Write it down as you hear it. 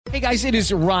Hey guys, it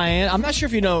is Ryan. I'm not sure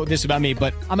if you know this about me,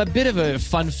 but I'm a bit of a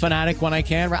fun fanatic when I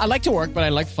can. I like to work, but I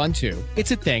like fun too.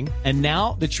 It's a thing. And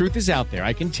now the truth is out there.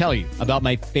 I can tell you about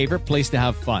my favorite place to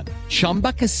have fun.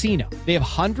 Chumba Casino. They have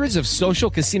hundreds of social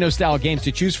casino style games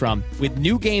to choose from with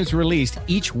new games released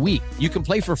each week. You can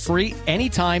play for free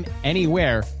anytime,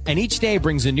 anywhere. And each day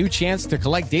brings a new chance to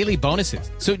collect daily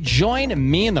bonuses. So join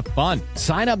me in the fun.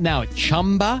 Sign up now at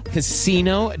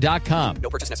ChumbaCasino.com. No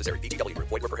purchase necessary. VGW.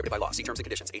 Void where prohibited by law. See terms and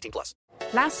conditions. 18+.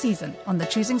 Last season on the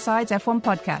Choosing Sides F1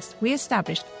 podcast, we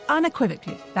established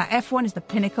unequivocally that F1 is the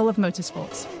pinnacle of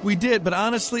motorsports. We did, but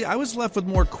honestly, I was left with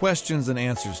more questions than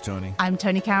answers, Tony. I'm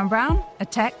Tony Karen Brown, a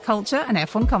tech, culture, and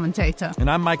F1 commentator. And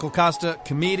I'm Michael Costa,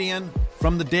 comedian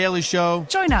from The Daily Show.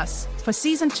 Join us for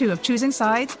Season 2 of Choosing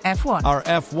Sides F1. Our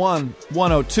F1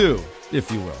 102, if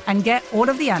you will. And get all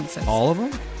of the answers. All of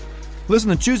them?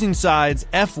 Listen to Choosing Sides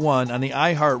F1 on the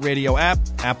iHeartRadio app,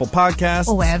 Apple Podcasts,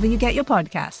 or wherever you get your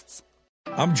podcasts.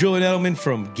 I'm Julian Edelman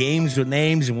from Games with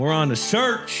Names, and we're on a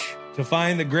search to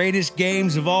find the greatest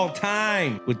games of all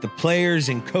time with the players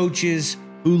and coaches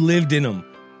who lived in them.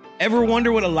 Ever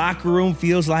wonder what a locker room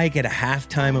feels like at a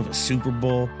halftime of a Super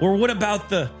Bowl? Or what about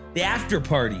the after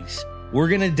parties? We're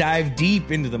going to dive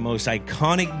deep into the most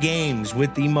iconic games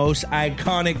with the most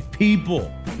iconic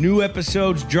people. New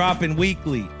episodes dropping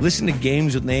weekly. Listen to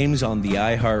Games with Names on the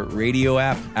iHeartRadio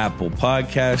app, Apple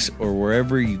Podcasts, or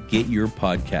wherever you get your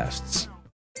podcasts.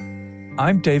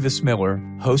 I'm Davis Miller,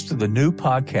 host of the new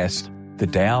podcast, The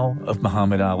Tao of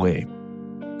Muhammad Ali.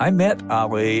 I met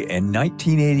Ali in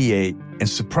 1988, and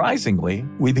surprisingly,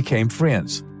 we became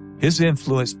friends. His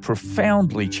influence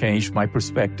profoundly changed my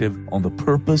perspective on the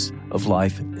purpose of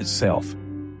life itself.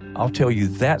 I'll tell you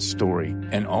that story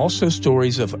and also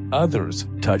stories of others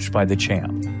touched by the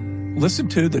champ. Listen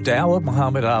to The Tao of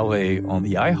Muhammad Ali on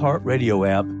the iHeartRadio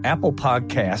app, Apple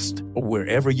Podcast, or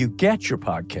wherever you get your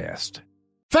podcast.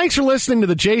 Thanks for listening to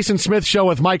the Jason Smith Show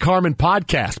with Mike Harmon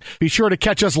podcast. Be sure to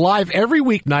catch us live every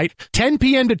weeknight, 10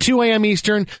 p.m. to 2 a.m.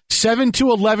 Eastern, 7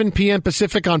 to 11 p.m.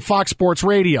 Pacific on Fox Sports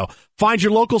Radio. Find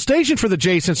your local station for the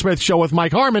Jason Smith Show with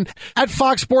Mike Harmon at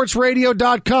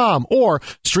foxsportsradio.com or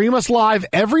stream us live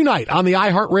every night on the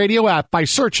iHeartRadio app by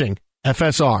searching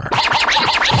FSR.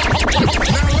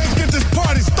 Now let's get this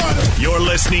party started. You're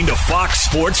listening to Fox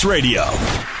Sports Radio.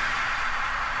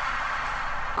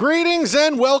 Greetings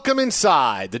and welcome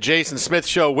inside the Jason Smith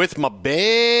Show with my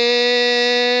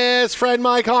best friend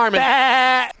Mike Harmon.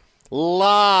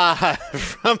 Live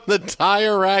from the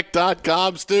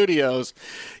TireRack.com studios.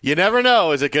 You never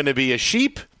know. Is it going to be a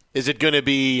sheep? Is it going to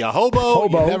be a hobo?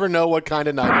 You never know what kind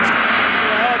of night it's going to be.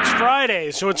 Well, it's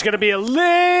Friday, so it's going to be a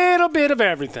little bit of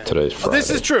everything. Today's Friday. This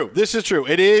is true.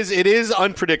 It is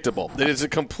unpredictable. It is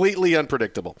completely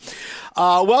unpredictable.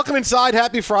 Welcome inside.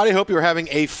 Happy Friday. Hope you're having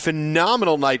a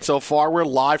phenomenal night so far. We're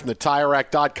live from the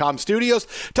TireRack.com studios.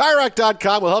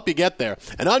 TireRack.com will help you get there.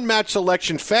 An unmatched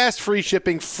selection, fast, free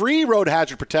shipping, free road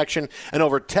hazard protection, and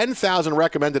over 10,000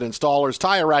 recommended installers.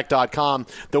 TireRack.com,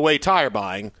 the way tire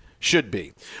buying should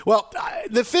be. Well,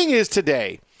 the thing is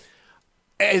today,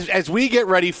 as we get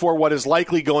ready for what is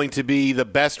likely going to be the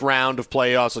best round of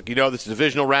playoffs, like, this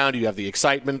divisional round, you have the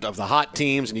excitement of the hot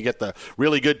teams, and you get the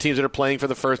really good teams that are playing for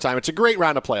the first time. It's a great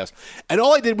round of playoffs. And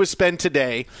all I did was spend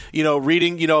today,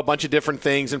 reading, a bunch of different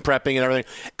things and prepping and everything.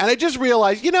 And I just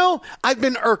realized, I've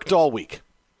been irked all week.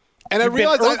 And You've I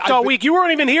realized been irked all week. You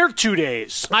weren't even here 2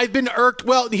 days. I've been irked.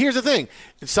 Well, here's the thing.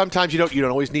 Sometimes you don't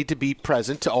always need to be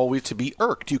present to be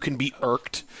irked. You can be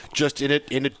irked just in a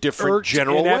different Irked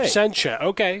general in way. absentia.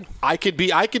 Okay. I could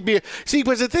be. See,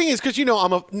 but the thing is, because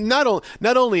I'm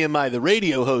not only am I the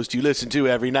radio host you listen to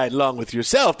every night along with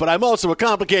yourself, but I'm also a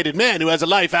complicated man who has a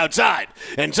life outside,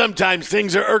 and sometimes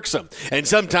things are irksome, and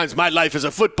sometimes my life as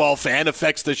a football fan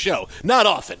affects the show. Not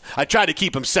often. I try to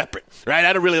keep them separate. Right?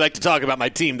 I don't really like to talk about my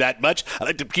team that much. I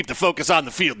like to keep the focus on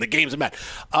the field and the games that matter.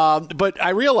 But I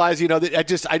realize,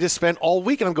 that I just spent all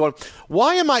week and I'm going,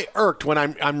 why am I irked when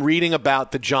I'm reading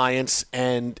about the Giants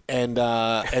and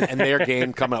their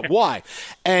game coming up? Why?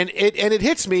 And it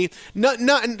hits me not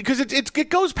because it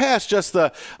goes past just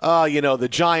the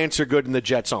Giants are good and the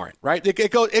Jets aren't, right?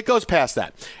 It goes past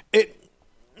that.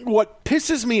 What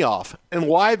pisses me off and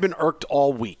why I've been irked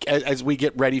all week as we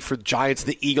get ready for Giants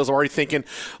and the Eagles, I'm already thinking,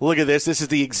 look at this. This is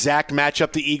the exact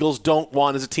matchup the Eagles don't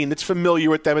want as a team that's familiar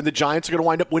with them, and the Giants are going to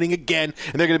wind up winning again,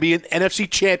 and they're going to be an NFC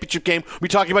championship game. We're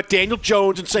talking about Daniel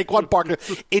Jones and Saquon Barkley.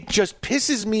 It just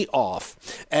pisses me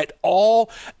off at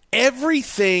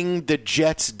everything the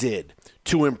Jets did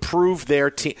to improve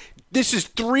their team. This is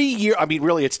 3 years. I mean,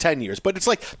 really, it's 10 years, but it's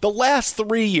like the last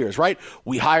 3 years, right?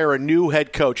 We hire a new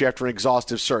head coach after an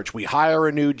exhaustive search. We hire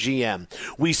a new GM.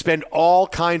 We spend all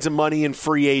kinds of money in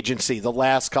free agency the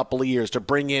last couple of years to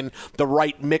bring in the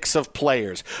right mix of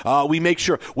players. We make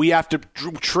sure we have to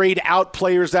trade out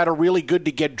players that are really good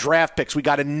to get draft picks. We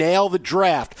got to nail the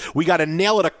draft. We got to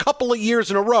nail it a couple of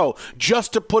years in a row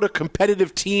just to put a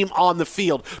competitive team on the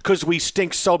field because we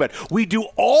stink so bad. We do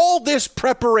all this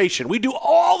preparation.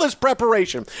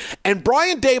 And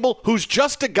Brian Daboll, who's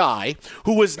just a guy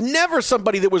who was never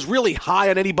somebody that was really high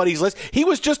on anybody's list, he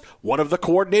was just one of the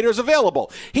coordinators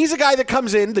available. He's a guy that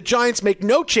comes in, the Giants make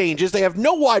no changes, they have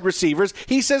no wide receivers.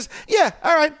 He says, yeah,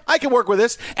 all right, I can work with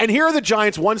this. And here are the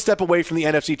Giants one step away from the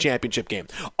NFC Championship game.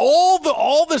 All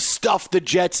the stuff the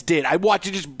Jets did, I watched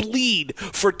it just bleed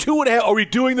for 2.5. Are we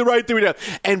doing the right thing?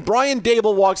 And Brian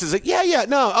Daboll walks and says, yeah,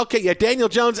 Daniel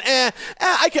Jones,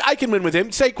 I can win with him.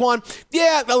 Saquon,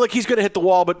 yeah, look, he's going to hit the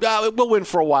wall, but we'll win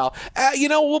for a while.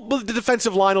 The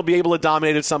defensive line will be able to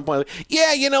dominate at some point.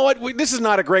 Yeah, you know what? This is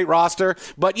not a great roster,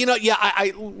 but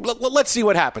let's see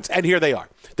what happens. And here they are.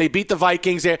 They beat the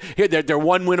Vikings. They're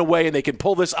 1 win away, and they can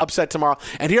pull this upset tomorrow.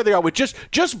 And here they are with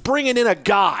just bringing in a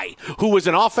guy who was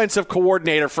an offensive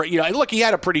coordinator for look, he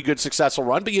had a pretty good successful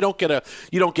run, but you don't get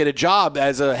a job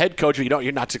as a head coach if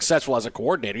you're not successful as a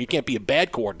coordinator. You can't be a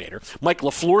bad coordinator. Mike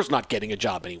LaFleur's not getting a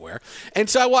job anywhere. And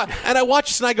so I watch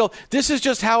this and I go, this is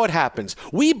just how it happens.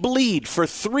 We bleed for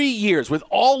 3 years with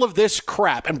all of this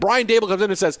crap, and Brian Daboll comes in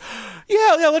and says,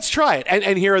 yeah, let's try it.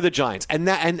 And here are the Giants. And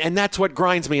that's what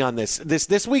grinds me on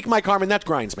this week, Mike Harmon. That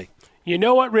grinds me. You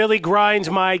know what really grinds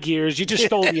my gears? You just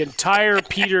stole the entire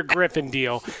Peter Griffin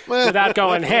deal without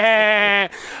going, chair.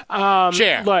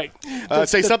 Look,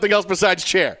 say something else besides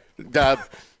chair.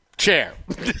 Chair.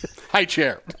 Hi,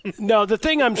 chair. No, the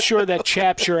thing I'm sure that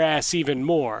chaps your ass even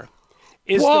more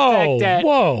is the fact that...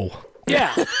 Whoa.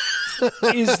 Yeah.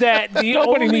 Is that the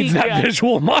Nobody only needs that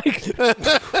visual, Mike.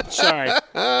 Sorry.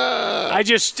 I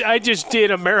just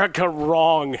did America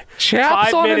wrong.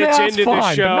 Chaps 5 minutes into fine,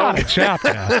 the show. But not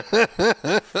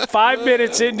a chap. 5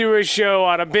 minutes into a show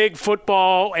on a big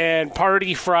football and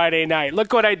party Friday night.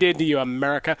 Look what I did to you,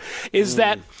 America. Is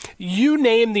that you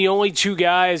named the only two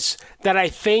guys that I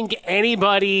think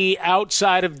anybody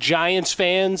outside of Giants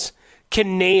fans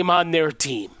can name on their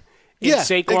team.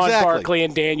 Saquon Barkley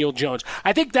and Daniel Jones.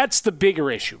 I think that's the bigger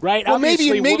issue, right? Well,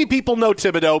 maybe people know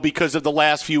Thibodeau because of the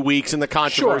last few weeks and the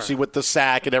controversy with the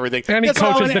sack and everything. And he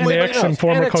coaches the Knicks and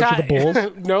former coach of the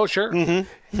Bulls. No, sure.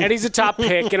 Mm-hmm. And he's a top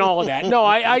pick and all of that. No,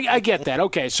 I get that.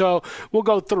 Okay, so we'll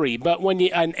go 3. But when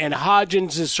and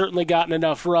Hodgins has certainly gotten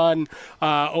enough run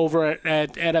over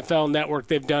at NFL Network.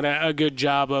 They've done a good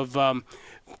job of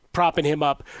propping him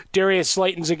up. Darius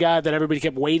Slayton's a guy that everybody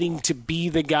kept waiting to be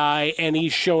the guy, and he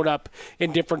showed up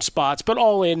in different spots, but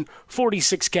all in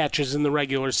 46 catches in the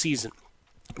regular season.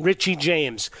 Richie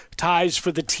James ties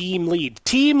for the team lead.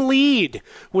 Team lead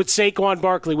with Saquon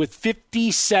Barkley with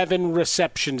 57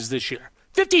 receptions this year.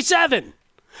 57!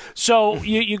 So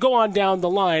you go on down the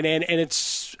line, and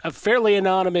it's a fairly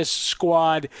anonymous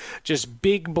squad, just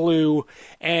big blue,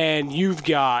 and you've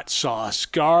got Sauce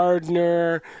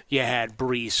Gardner, you had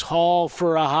Breece Hall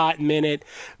for a hot minute,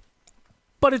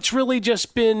 but it's really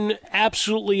just been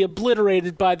absolutely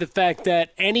obliterated by the fact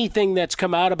that anything that's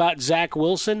come out about Zach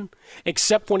Wilson,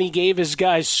 except when he gave his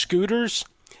guys scooters,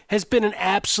 has been an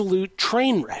absolute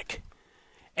train wreck.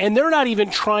 And they're not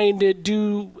even trying to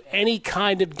do any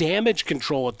kind of damage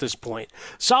control at this point.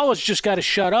 Saleh's just got to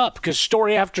shut up because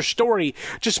story after story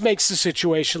just makes the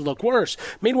situation look worse.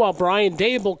 Meanwhile, Brian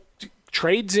Daboll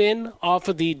trades in off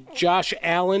of the Josh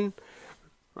Allen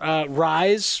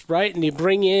rise, right? And you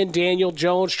bring in Daniel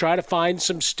Jones, try to find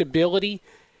some stability.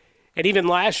 And even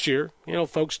last year,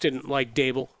 folks didn't like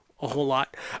Daboll a whole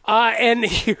lot. And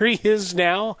here he is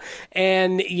now.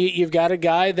 And you've got a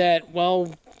guy that,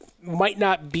 might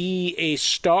not be a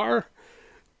star,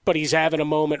 but he's having a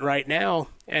moment right now.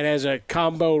 And as a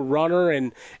combo runner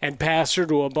and passer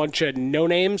to a bunch of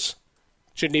no-names,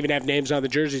 shouldn't even have names on the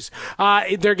jerseys,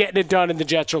 they're getting it done, and the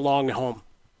Jets are long home.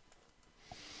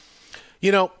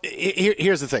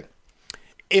 Here's the thing.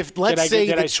 If did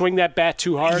I swing that bat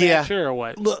too hard? Yeah. Or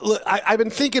what? Look, I've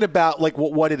been thinking about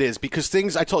what it is because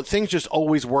things just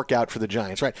always work out for the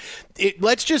Giants, right?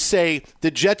 Let's just say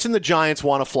the Jets and the Giants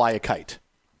want to fly a kite.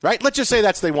 Right? Let's just say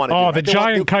they want to do. Oh, the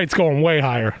giant kite's going way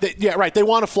higher. Right. They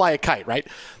want to fly a kite, right?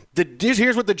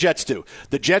 Here's what the Jets do.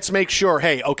 The Jets make sure,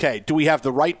 hey, okay, do we have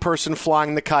the right person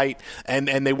flying the kite? And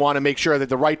they want to make sure that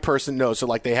the right person knows. So,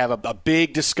 like, they have a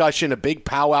big discussion, a big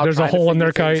powwow. There's a hole in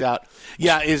their kite. Out.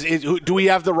 Yeah, do we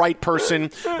have the right person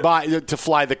to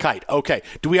fly the kite? Okay.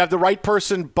 Do we have the right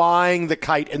person buying the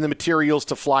kite and the materials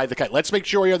to fly the kite? Let's make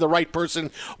sure we have the right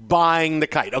person buying the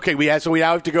kite. Okay, so we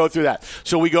now have to go through that.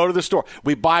 So we go to the store.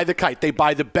 We buy the kite. They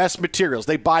buy the best materials.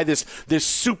 They buy this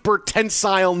super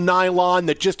tensile nylon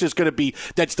that just is going to be,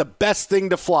 that's the best thing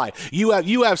to fly.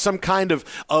 You have some kind of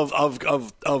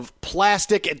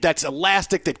plastic that's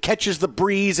elastic that catches the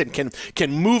breeze and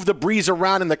can move the breeze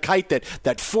around in the kite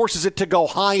that forces it to go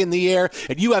high in the air.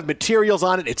 And you have materials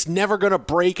on it. It's never going to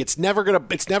break. It's never going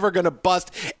to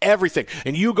bust. Everything.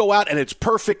 And you go out and it's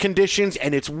perfect conditions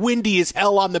and it's windy as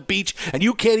hell on the beach and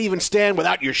you can't even stand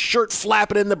without your shirt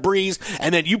flapping in the breeze.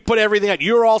 And then you put everything out.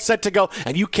 You're all set to go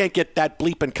and you can't get that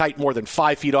bleeping kite more than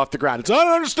 5 feet off the ground. I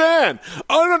don't understand.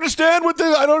 I don't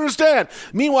understand.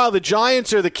 Meanwhile, the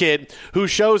Giants are the kid who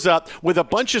shows up with a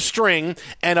bunch of string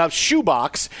and a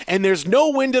shoebox, and there's no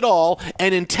wind at all,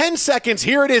 and in 10 seconds,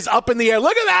 here it is up in the air.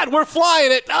 Look at that. We're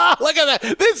flying it. Look at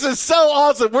that. This is so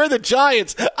awesome. We're the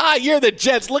Giants. You're the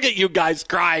Jets. Look at you guys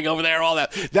crying over there, all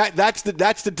that. That's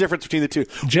the difference between the two.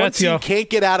 One team can't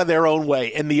get out of their own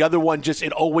way, and the other one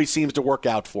it always seems to work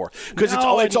out for. Because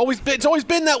it's always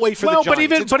been that way for the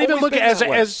Giants. But even look,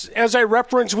 as I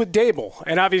referenced with Daboll,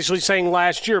 and obviously saying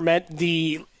last year meant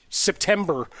the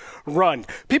September run.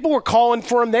 People were calling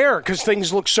for him there because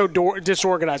things look so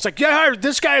disorganized. Like, yeah,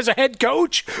 this guy is a head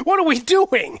coach. What are we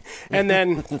doing? And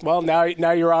then, well, now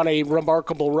you're on a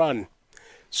remarkable run.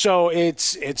 So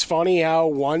it's funny how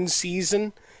one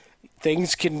season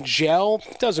things can gel.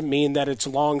 Doesn't mean that it's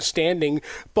long-standing,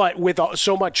 but with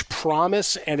so much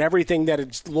promise and everything that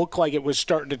it looked like it was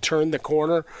starting to turn the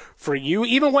corner for you,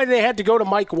 even when they had to go to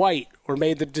Mike White or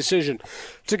made the decision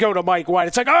to go to Mike White,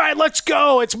 it's like, all right, let's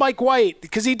go. It's Mike White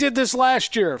because he did this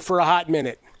last year for a hot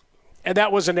minute, and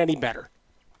that wasn't any better.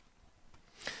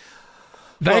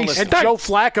 And Joe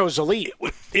Flacco's elite.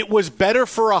 It was better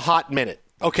for a hot minute.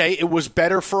 Okay, it was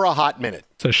better for a hot minute.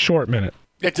 It's a short minute.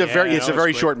 It's a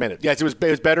very short minute. Yes, it was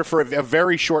better for a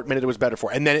very short minute. It was better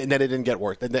for, and then it didn't get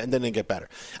worse, and then it didn't get better.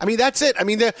 I mean, that's it. I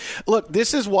mean, look,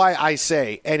 this is why I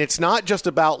say, and it's not just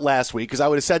about last week, because I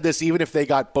would have said this even if they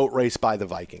got boat raced by the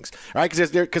Vikings, all right?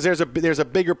 Because there's a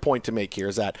bigger point to make here,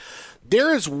 is that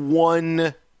there is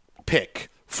one pick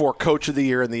for Coach of the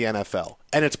Year in the NFL,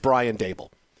 and it's Brian Daboll.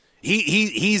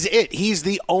 He's it. He's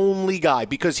the only guy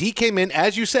because he came in,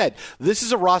 as you said, this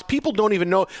is a roster. People don't even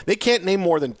know. They can't name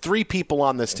more than 3 people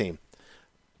on this team.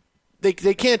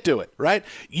 They can't do it, right?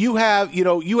 You have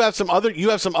some other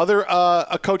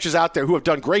coaches out there who have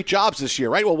done great jobs this year,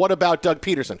 right? Well, what about Doug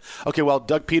Peterson? Okay, well,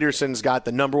 Doug Peterson's got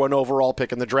the number 1 overall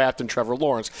pick in the draft in Trevor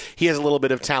Lawrence. He has a little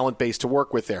bit of talent base to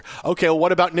work with there. Okay, well,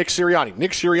 what about Nick Sirianni?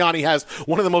 Nick Sirianni has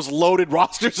one of the most loaded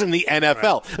rosters in the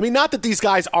NFL. Right. I mean, not that these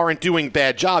guys aren't doing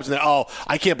bad jobs and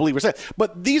I can't believe we're saying,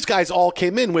 but these guys all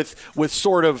came in with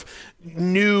sort of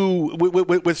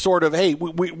with sort of, hey,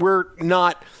 we're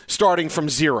not starting from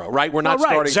zero, right? We're not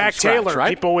starting Zach from scratch, Taylor,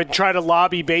 right? People would try to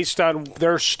lobby based on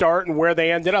their start and where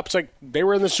they ended up. It's like they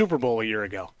were in the Super Bowl a year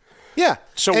ago. Yeah.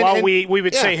 So while we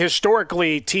would say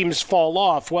historically teams fall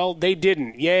off, well, they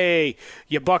didn't. Yay,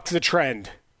 you bucked the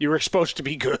trend. You were supposed to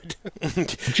be good.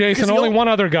 Jason, only one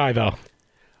other guy, though.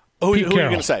 Who are you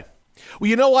going to say?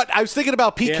 Well, you know what? I was thinking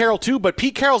about Pete Carroll, too, but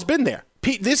Pete Carroll's been there.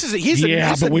 He's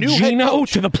but with Geno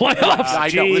to the playoffs.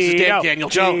 I know. This is Daniel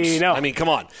Jones. I mean, come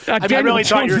on. I really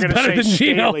thought you were going to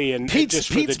say Staley and just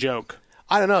for the joke.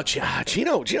 I don't know.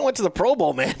 Geno went to the Pro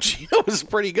Bowl, man. Geno was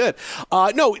pretty good.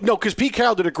 No, because Pete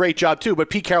Carroll did a great job, too, but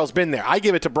Pete Carroll's been there. I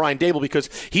give it to Brian Daboll because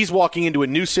he's walking into a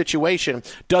new situation,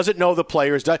 doesn't know the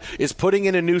players, is putting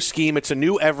in a new scheme. It's a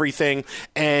new everything,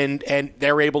 and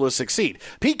they're able to succeed.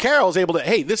 Pete Carroll's able to,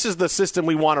 hey, this is the system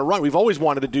we want to run. We've always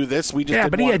wanted to do this. We just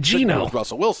didn't but he had Geno. With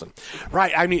Russell Wilson.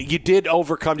 Right. I mean, you did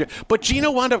overcome. But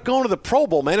Geno wound up going to the Pro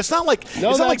Bowl, man. It's not like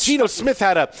Geno Smith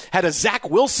had a Zach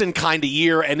Wilson kind of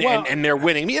year and they're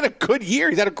winning. He had a good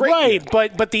year. He's had a great year.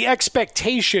 But the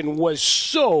expectation was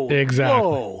so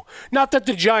low. Not that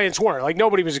the Giants weren't. Like,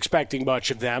 nobody was expecting much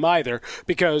of them either,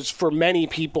 because for many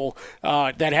people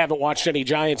that haven't watched any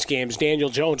Giants games, Daniel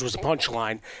Jones was the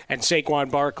punchline, and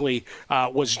Saquon Barkley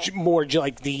was more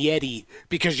like the Yeti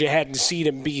because you hadn't seen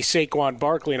him be Saquon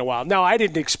Barkley in a while. Now, I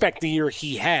didn't expect the year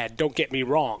he had. Don't get me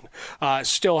wrong.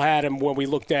 Still had him when we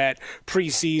looked at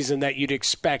preseason that you'd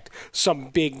expect some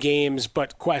big games,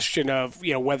 but question of,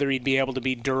 whether he'd be able to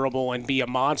be durable and be a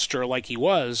monster like he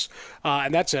was,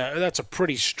 and that's a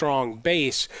pretty strong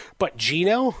base. But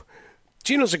Geno,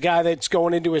 Gino's a guy that's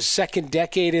going into his second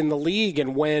decade in the league,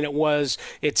 and when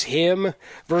it's him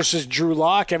versus Drew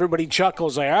Lock, everybody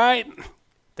chuckles like, all right,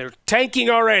 they're tanking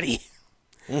already.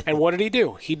 And what did he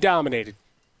do? He dominated.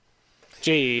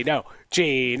 Gino.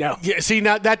 Yeah, see,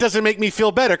 now that doesn't make me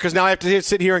feel better because now I have to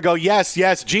sit here and go,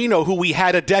 yes, Gino, who we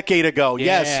had a decade ago.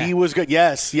 Yeah. Yes, he was good.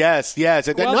 Yes.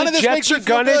 Well, none of this Jets makes me are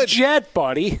feel gonna good. jet,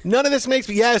 buddy. None of this makes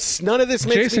me Jason,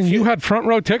 me feel. you had front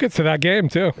row tickets to that game,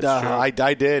 too. I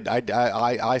did.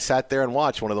 I sat there and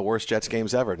watched one of the worst Jets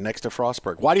games ever next to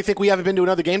Frostburg. Why do you think we haven't been to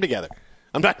another game together?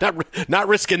 I'm not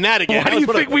risking that again. Why do you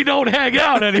think we don't hang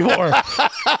out anymore?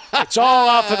 It's all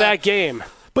off of that game.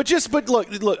 But look.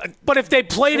 But if they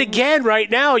played again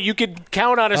right now, you could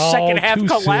count on a second half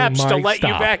collapse to let you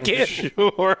back in.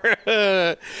 Sure.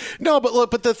 No, but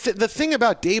look. But the thing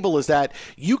about Daboll is that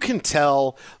you can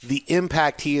tell the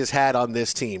impact he has had on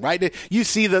this team, right? You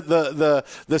see the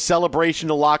celebration in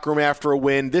the locker room after a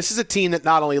win. This is a team that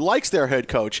not only likes their head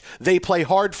coach, they play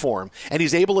hard for him, and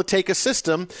he's able to take a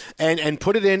system and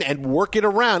put it in and work it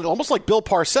around, almost like Bill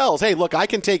Parcells. Hey, look, I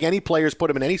can take any players, put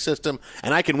them in any system,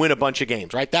 and I can win a bunch of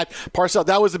games, right? That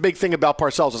was the big thing about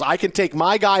Parcells is I can take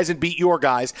my guys and beat your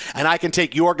guys, and I can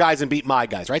take your guys and beat my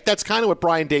guys, right? That's kind of what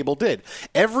Brian Daboll did.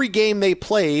 Every game they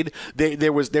played,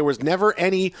 there was never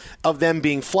any of them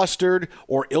being flustered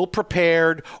or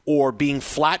ill-prepared or being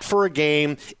flat for a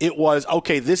game. It was,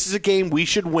 okay, this is a game we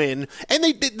should win. And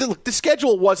the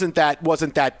schedule wasn't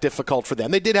that difficult for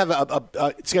them. They did have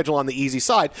a schedule on the easy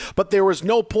side, but there was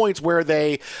no points where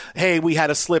we had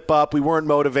a slip up, we weren't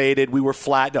motivated, we were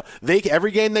flat. No,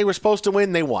 every game they were supposed to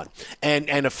win, they won.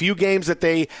 And a few games that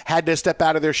they had to step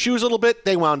out of their shoes a little bit,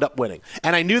 they wound up winning.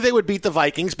 And I knew they would beat the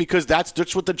Vikings because that's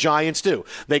just what the Giants do.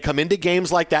 They come into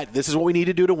games like that. This is what we need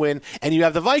to do to win. And you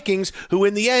have the Vikings who,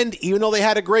 in the end, even though they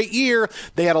had a great year,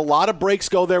 they had a lot of breaks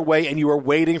go their way, and you were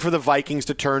waiting for the Vikings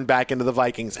to turn back into the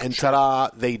Vikings. And ta-da,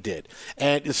 they did.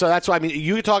 And so that's why,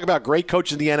 you can talk about great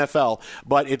coaches in the NFL,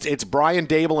 but it's Brian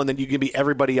Daboll, and then you can be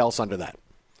everybody else under that.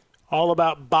 All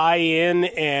about buy-in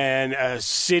and a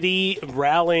city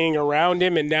rallying around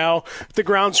him, and now the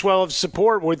groundswell of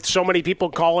support with so many people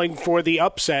calling for the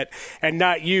upset, and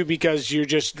not you because you're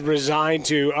just resigned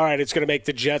to, all right, it's going to make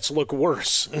the Jets look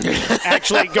worse.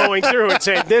 Actually going through and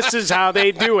saying, this is how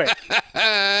they do it.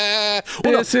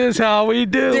 This is how we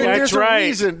do it. That's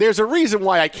right. There's a reason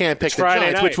why I can't pick the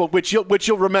Giants, which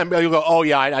you'll remember. You'll go, oh,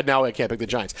 yeah, now I can't pick the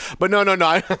Giants. But no.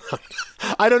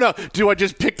 I don't know. Do I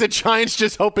just pick the Giants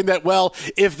just hoping that, well,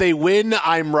 if they win,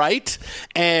 I'm right,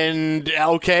 and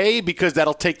okay, because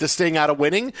that'll take the sting out of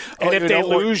winning. And if they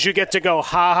lose, you get to go,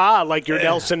 ha-ha, like you're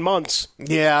Nelson Muntz.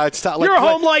 Yeah, it's not like you're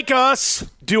home like us.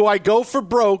 Do I go for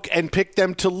broke and pick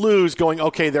them to lose, going,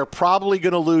 okay, they're probably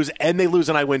going to lose, and they lose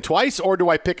and I win twice, or do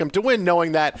I pick them to win,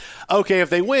 knowing that, okay, if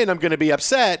they win, I'm going to be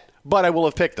upset, but I will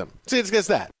have picked them. See, it's just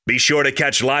that. Be sure to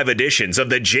catch live editions of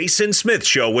The Jason Smith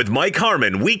Show with Mike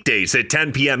Harmon weekdays at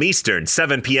 10 p.m. Eastern,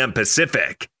 7 p.m.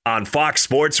 Pacific on Fox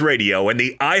Sports Radio and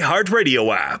the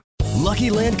iHeartRadio app. Lucky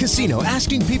Land Casino,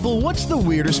 asking people, what's the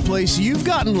weirdest place you've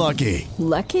gotten lucky?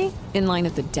 Lucky? In line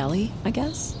at the deli, I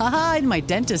guess? Aha, in my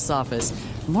dentist's office.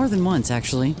 More than once,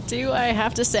 actually. Do I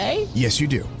have to say? Yes, you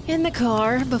do. In the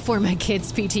car before my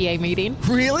kids' PTA meeting.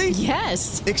 Really?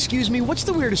 Yes. Excuse me, what's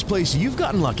the weirdest place you've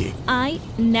gotten lucky? I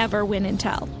never win and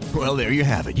tell. Well, there you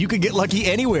have it. You can get lucky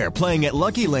anywhere, playing at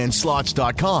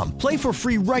LuckyLandSlots.com. Play for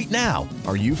free right now.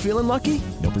 Are you feeling lucky?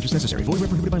 No purchase necessary. Void where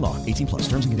prohibited by law. 18+.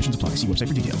 Terms and conditions apply. See website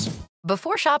for details.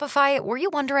 Before Shopify, were you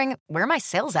wondering, where are my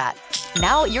sales at?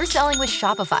 Now you're selling with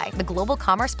Shopify, the global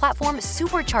commerce platform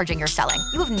supercharging your selling.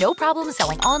 You have no problem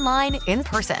selling online, in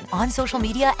person, on social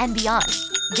media, and beyond.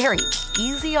 Gary,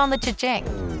 easy on the cha-ching.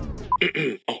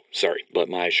 Oh, sorry, but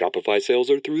my Shopify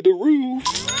sales are through the roof.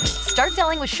 Start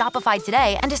selling with Shopify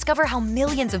today and discover how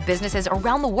millions of businesses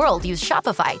around the world use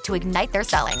Shopify to ignite their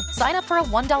selling. Sign up for a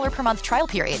 $1 per month trial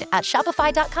period at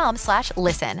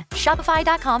shopify.com/listen.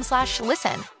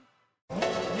 Shopify.com/listen.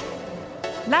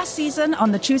 Last season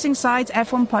on the Choosing Sides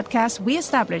F1 podcast, we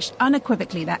established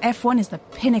unequivocally that F1 is the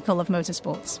pinnacle of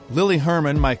motorsports. Lily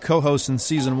Herman, my co-host in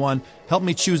Season 1, helped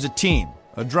me choose a team,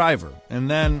 a driver, and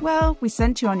then... Well, we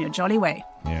sent you on your jolly way.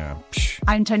 Yeah.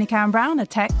 I'm Tony Karen Brown, a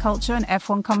tech, culture, and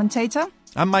F1 commentator.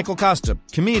 I'm Michael Costa,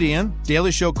 comedian,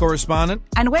 Daily Show correspondent.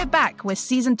 And we're back with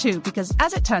Season 2 because,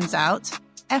 as it turns out,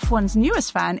 F1's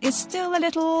newest fan is still a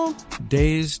little...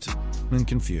 dazed and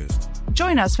confused.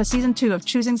 Join us for Season 2 of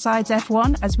Choosing Sides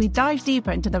F1 as we dive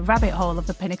deeper into the rabbit hole of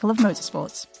the pinnacle of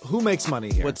motorsports. Who makes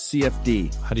money here? What's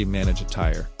CFD? How do you manage a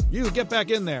tire? You, get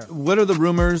back in there. What are the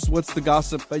rumors? What's the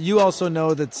gossip? But you also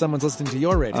know that someone's listening to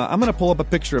your radio. I'm going to pull up a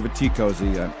picture of a tea cozy.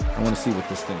 I want to see what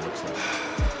this thing looks like.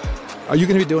 Are you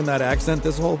going to be doing that accent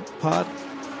this whole pod?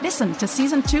 Listen to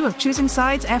Season 2 of Choosing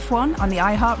Sides F1 on the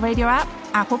iHeartRadio app,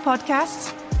 Apple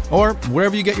Podcasts, Or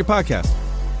wherever you get your podcast.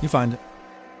 You find it.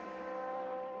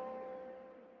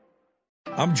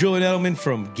 I'm Julian Edelman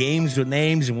from Games with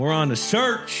Names, and we're on a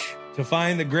search to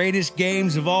find the greatest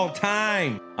games of all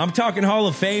time. I'm talking Hall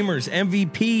of Famers,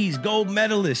 MVPs, gold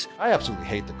medalists. I absolutely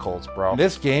hate the Colts, bro.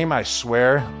 This game, I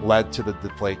swear, led to the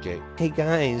Deflategate. Hey,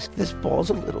 guys, this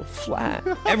ball's a little flat.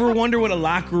 Ever wonder what a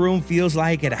locker room feels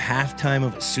like at a halftime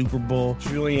of a Super Bowl?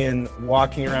 Julian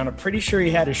walking around, I'm pretty sure he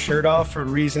had his shirt off for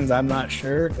reasons I'm not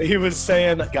sure. He was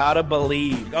saying, gotta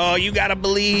believe. Oh, you gotta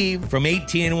believe. From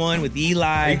 18-1 with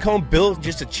Eli. Are you calling Bill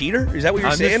just a cheater? Is that what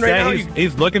you're saying right now?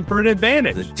 He's looking for an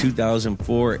advantage. The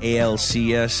 2004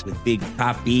 ALCS with Big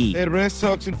Papi. The Red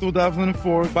Sox in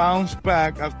 2004 bounced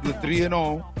back after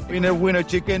 3-0 in a winner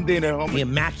chicken dinner. The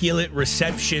immaculate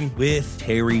reception with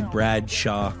Terry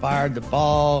Bradshaw. Fired the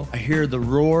ball. I hear the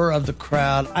roar of the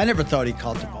crowd. I never thought he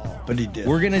caught the ball, but he did.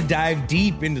 We're going to dive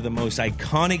deep into the most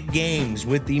iconic games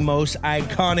with the most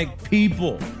iconic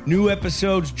people. New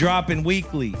episodes dropping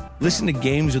weekly. Listen to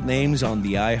Games with Names on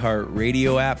the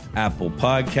iHeartRadio app, Apple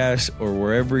Podcasts, or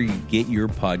wherever you get your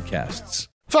podcasts.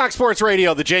 Fox Sports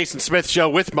Radio, the Jason Smith Show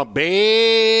with my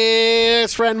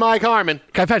best friend Mike Harmon.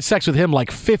 I've had sex with him like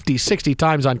 50, 60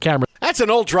 times on camera. That's an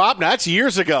old drop now. That's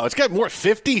years ago. It's got more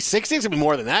 50, 60. It's going to be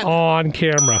more than that. On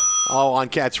camera. Oh,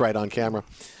 that's right, on camera.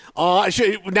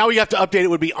 Now we have to update it.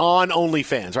 Would be on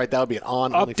OnlyFans, right? That would be an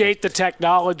on OnlyFans. Update the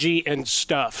technology and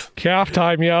stuff. Calf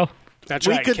time, yo. That's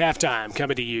right, calf time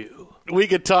coming to you. We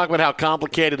could talk about how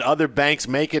complicated other banks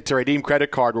make it to redeem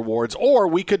credit card rewards, or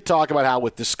we could talk about how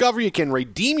with Discover you can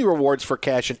redeem your rewards for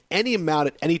cash in any amount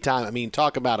at any time. I mean,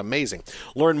 talk about amazing.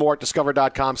 Learn more at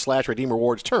discover.com/redeem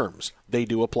rewards. Terms, they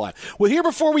do apply. Well, here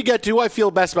before we get to who I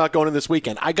feel best about going in this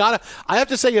weekend, I have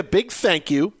to say a big thank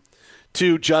you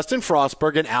to Justin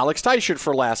Frostberg and Alex Teichert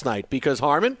for last night, because,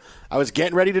 Harmon, I was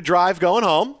getting ready to drive going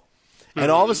home, and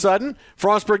all of a sudden,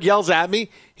 Frostberg yells at me.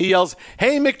 He yells,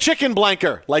 "Hey, McChicken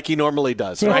Blanker," like he normally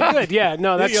does. Right? Oh, good. Yeah,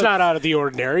 no, that's not out of the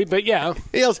ordinary, but yeah.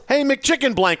 He yells, "Hey,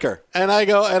 McChicken Blanker," and I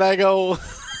go,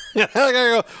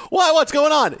 "What? What's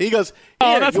going on?" He goes,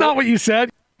 "Oh, that's not what you said.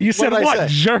 You said what,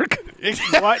 jerk?"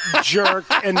 What jerk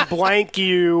and blank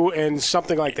you and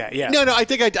something like that. Yeah. No. I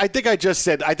think I just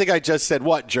said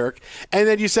what, jerk, and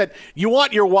then you said, "You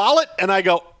want your wallet?" And I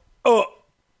go, "Oh."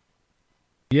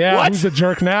 Yeah, what? Who's a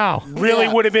jerk now? Really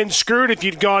would have been screwed if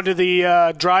you'd gone to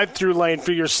the drive-through lane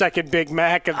for your second Big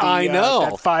Mac of the, I know.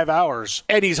 That 5 hours.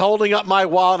 And he's holding up my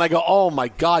wallet, and I go, "Oh my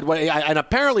God!" And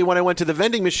apparently, when I went to the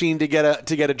vending machine to get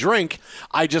a drink,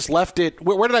 I just left it.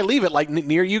 Where did I leave it? Like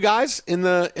near you guys in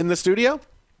the studio.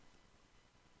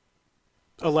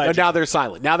 Alleged. Now they're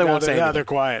silent. Now they won't say anything. Now they're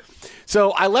quiet. So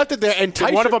I left it there, and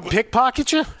Did one of them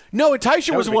pickpocket you? No, and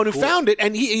Teichert was the one who cool. found it,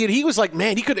 and he was like,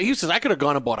 "Man, he says I could have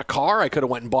gone and bought a car. I could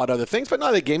have went and bought other things, but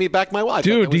no, they gave me back my wallet."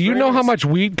 Dude, do you know how much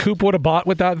weed Coop would have bought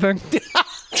with that thing?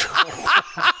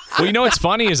 Well, you know what's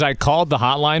funny is I called the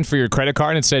hotline for your credit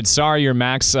card and said, "Sorry, your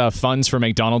max funds for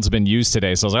McDonald's have been used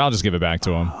today." So I was like, "I'll just give it back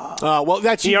to him." Well,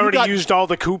 that's he already used all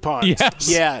the coupons. Yes.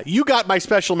 Yeah, you got my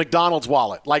special McDonald's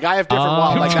wallet. Like I have different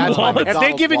wallets. Like that's my McDonald's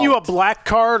Have they given wallet. you a black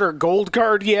card or gold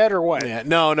card yet, or what? Yeah,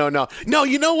 no.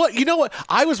 You know what?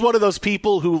 I was one of those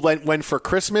people who when for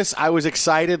Christmas I was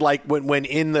excited. Like when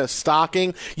in the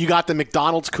stocking you got the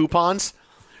McDonald's coupons.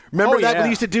 Remember that when they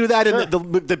used to do that in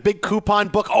the big coupon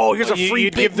book? Oh, here's a free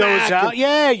you'd Big give those Mac. out.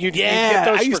 Yeah, you'd get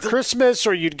those used for Christmas,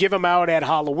 or you'd give them out at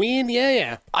Halloween.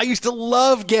 Yeah. I used to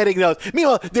love getting those.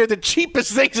 Meanwhile, they're the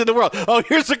cheapest things in the world. Oh,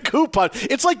 here's a coupon.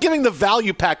 It's like giving the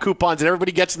value pack coupons that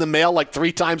everybody gets in the mail like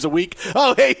 3 times a week.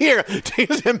 Oh, hey, here.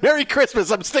 Merry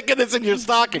Christmas. I'm sticking this in your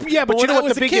stocking. Yeah, but when you know I what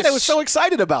was the a biggest kid, I was so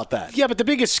excited about that. Yeah, but the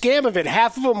biggest scam of it,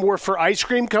 half of them were for ice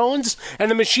cream cones, and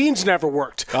the machines never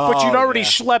worked. But you'd already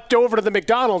schlepped over to the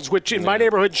McDonald's, which in my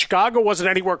neighborhood in Chicago wasn't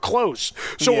anywhere close.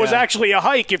 So it was actually a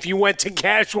hike if you went to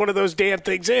cash one of those damn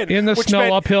things in. In the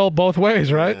snow uphill both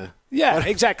ways, right? Yeah,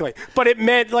 exactly. But it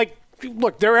meant, like,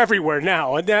 look, they're everywhere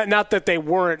now. Not that they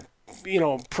weren't,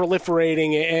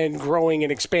 proliferating and growing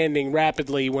and expanding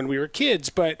rapidly when we were kids,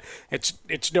 but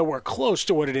it's nowhere close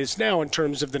to what it is now in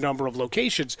terms of the number of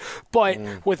locations. But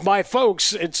with my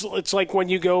folks, it's like when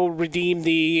you go redeem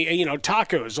the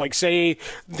tacos. Like say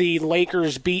the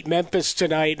Lakers beat Memphis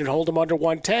tonight and hold them under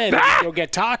 110, and you'll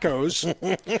get tacos.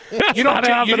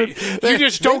 You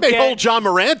just don't they get hold John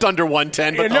Morant under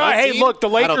 110. But look, the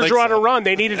Lakers are on a run.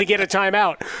 They needed to get a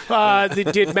timeout. They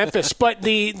did Memphis, but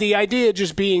the idea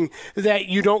just being that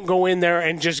you don't go in there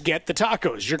and just get the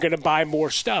tacos. You're going to buy more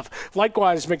stuff.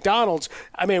 Likewise, McDonald's,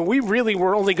 I mean, we really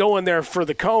were only going there for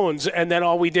the cones, and then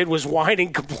all we did was whine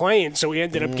and complain, so we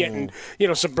ended up getting,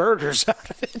 some burgers out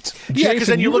of it. Yeah, because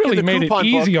then you look really at the made coupon it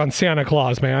easy book. on Santa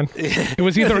Claus, man. It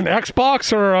was either an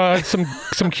Xbox or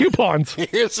some coupons.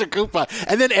 Here's a coupon.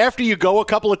 And then after you go a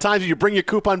couple of times, you bring your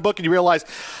coupon book and you realize,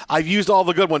 I've used all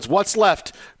the good ones. What's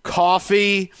left?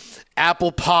 Coffee,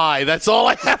 apple pie. That's all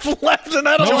I have left, and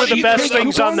I don't Two want of the best things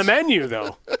coupons on the menu,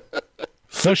 though.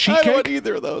 No sheet I don't cake? want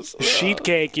either of those. Sheet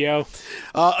cake, yo.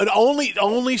 And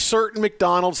only certain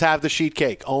McDonald's have the sheet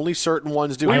cake. Only certain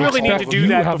ones do. We really need to do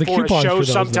that before a show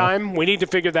those, sometime. We need to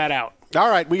figure that out. All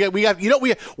right, we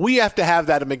have to have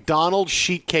that a McDonald's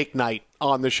sheet cake night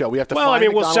on the show. We have to. Well, find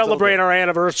we'll McDonald's celebrate our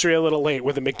anniversary a little late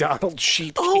with a McDonald's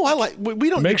sheet cake. Oh, I like. We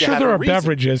don't Make need to sure have there a are reason.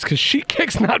 beverages because sheet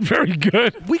cake's not very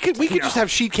good. We could just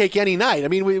have sheet cake any night. I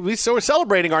mean, we're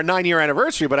celebrating our 9-year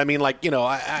anniversary, but I mean, like, we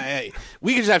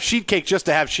could just have sheet cake just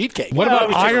to have sheet cake. What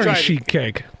about iron sheet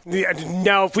cake? Yeah,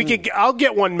 now, if we could, I'll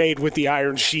get one made with the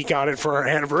iron sheik on it for our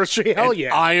anniversary. Hell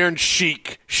yeah. Iron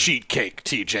sheet cake,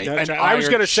 TJ. I was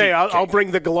going to say, I'll bring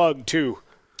the glug, too.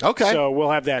 Okay. So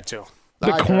we'll have that, too.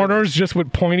 The corners just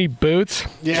with pointy boots.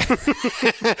 Yeah.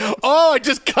 Oh, I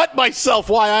just cut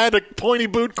myself. Why I had a pointy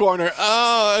boot corner.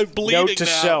 Oh, I'm bleeding Note to now.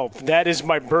 self, that is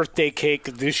my birthday cake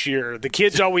this year. The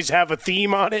kids always have a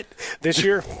theme on it. This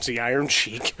year, it's the Iron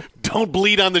Sheik. Don't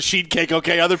bleed on the sheet cake,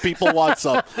 okay? Other people want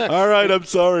some. All right, I'm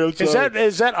sorry.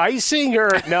 Is that icing or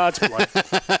no? It's blood.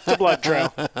 It's a blood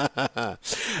trail.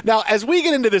 Now, as we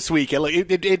get into this weekend,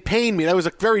 it pained me. That was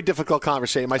a very difficult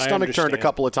conversation. My stomach turned a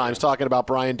couple of times talking about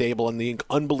Brian Daboll and the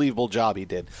unbelievable job he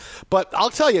did. But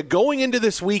I'll tell you, going into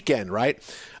this weekend, right,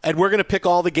 and we're going to pick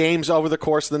all the games over the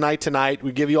course of the night tonight.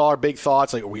 We give you all our big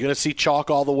thoughts. Like, are we going to see chalk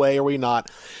all the way or are we not?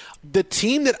 The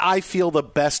team that I feel the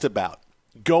best about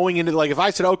going into, like, if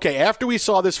I said, okay, after we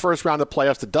saw this first round of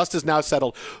playoffs, the dust is now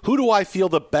settled, who do I feel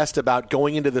the best about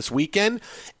going into this weekend?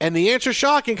 And the answer is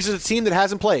shocking because it's a team that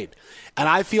hasn't played. And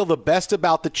I feel the best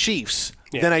about the Chiefs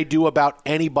than I do about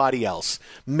anybody else,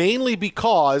 mainly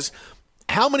because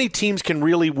how many teams can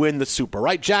really win the Super,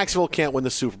 right? Jacksonville can't win the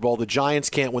Super Bowl. The Giants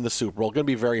can't win the Super Bowl. It's going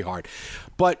to be very hard.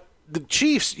 But the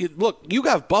Chiefs, look, you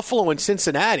have Buffalo and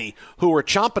Cincinnati who are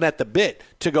chomping at the bit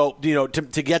to go,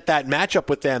 to get that matchup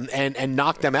with them and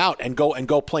knock them out and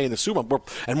go play in the Super Bowl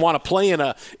and want to play in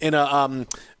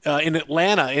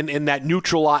Atlanta in that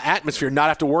neutral atmosphere, not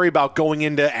have to worry about going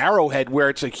into Arrowhead where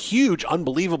it's a huge,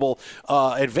 unbelievable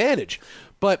advantage.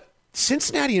 But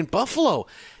Cincinnati and Buffalo,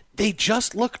 they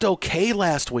just looked okay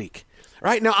last week.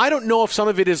 Right? Now, I don't know if some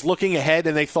of it is looking ahead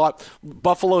and they thought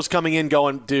Buffalo's coming in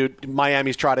going, dude,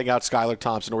 Miami's trotting out Skylar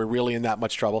Thompson. Are we really in that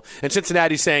much trouble? And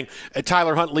Cincinnati's saying,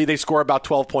 Tyler Huntley, they score about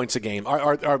 12 points a game.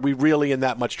 Are we really in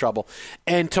that much trouble?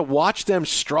 And to watch them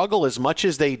struggle as much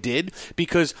as they did,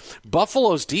 because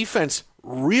Buffalo's defense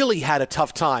really had a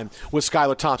tough time with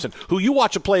Skylar Thompson, who you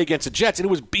watch him play against the Jets,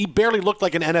 and he barely looked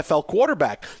like an NFL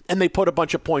quarterback, and they put a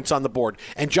bunch of points on the board.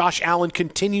 And Josh Allen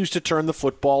continues to turn the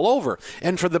football over.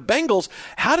 And for the Bengals,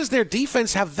 how does their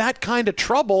defense have that kind of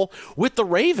trouble with the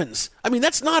Ravens? I mean,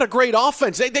 that's not a great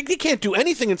offense. They can't do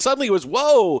anything, and suddenly it was,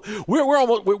 whoa,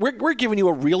 we're giving you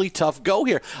a really tough go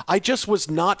here. I just was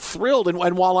not thrilled.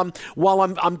 And while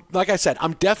I'm like I said,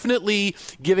 I'm definitely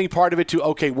giving part of it to,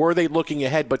 okay, were they looking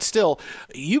ahead? But still,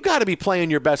 you got to be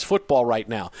playing your best football right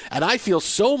now. And I feel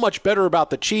so much better about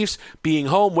the Chiefs being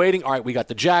home, waiting. All right, we got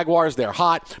the Jaguars. They're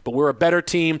hot, but we're a better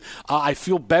team. I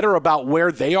feel better about where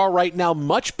they are right now,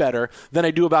 much better than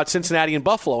I do about Cincinnati and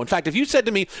Buffalo. In fact, if you said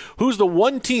to me, who's the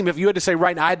one team, if you had to say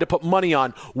right now, I had to put money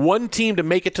on one team to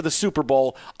make it to the Super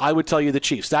Bowl, I would tell you the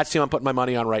Chiefs. That's the team I'm putting my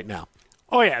money on right now.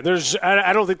 Oh, yeah.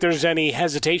 I don't think there's any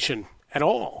hesitation at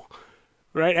all.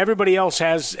 Right, everybody else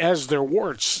has their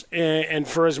warts, and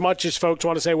for as much as folks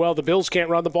want to say, well, the Bills can't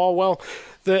run the ball, well,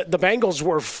 the Bengals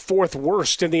were fourth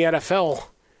worst in the NFL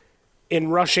in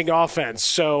rushing offense,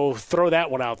 so throw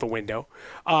that one out the window.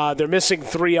 They're missing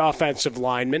 3 offensive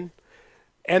linemen,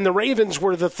 and the Ravens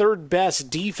were the third best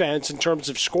defense in terms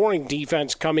of scoring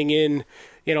defense coming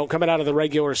out of the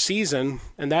regular season,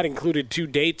 and that included 2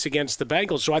 dates against the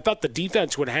Bengals. So I thought the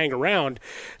defense would hang around.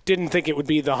 Didn't think it would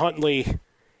be the Huntley,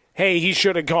 hey, he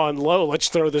should have gone low, let's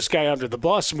throw this guy under the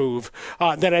bus move.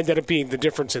 That ended up being the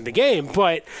difference in the game.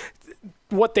 But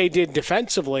what they did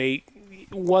defensively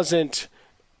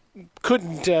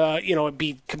couldn't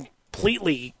be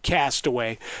completely cast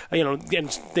away.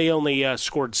 And they only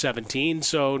scored 17,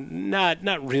 so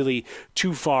not really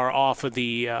too far off of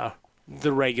the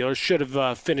regular. Should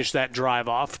have finished that drive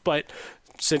off, but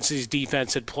since his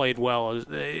defense had played well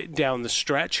down the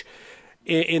stretch.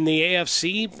 in the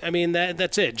AFC, I mean,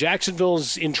 that's it.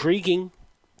 Jacksonville's intriguing.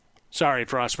 Sorry,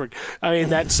 Frostberg. I mean,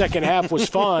 that second half was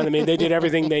fun. I mean, they did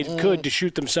everything they could to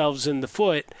shoot themselves in the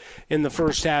foot in the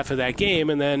first half of that game,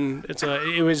 and then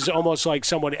it was almost like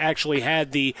someone actually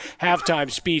had the halftime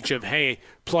speech of, hey,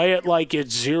 play it like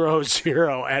it's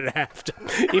 0-0 at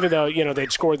halftime, even though,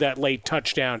 they'd scored that late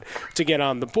touchdown to get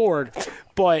on the board.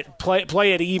 But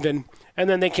play it even. And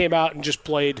then they came out and just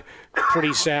played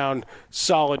pretty sound,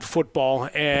 solid football,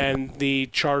 and the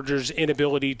Chargers'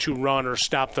 inability to run or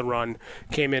stop the run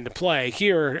came into play.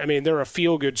 Here, I mean, they're a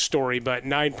feel-good story, but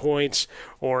 9 points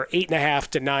or 8.5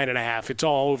 to 9.5, it's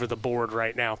all over the board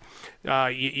right now.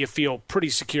 You feel pretty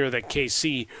secure that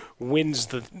KC wins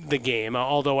the game,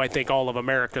 although I think all of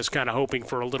America's kind of hoping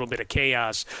for a little bit of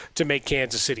chaos to make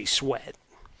Kansas City sweat.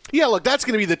 Yeah, look, that's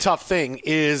going to be the tough thing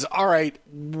is, all right,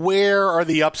 where are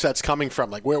the upsets coming from?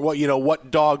 Like,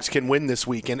 what dogs can win this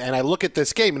week? And I look at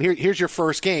this game, and here's your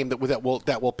first game that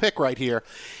we'll pick right here.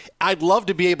 I'd love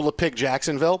to be able to pick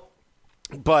Jacksonville,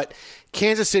 but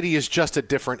Kansas City is just a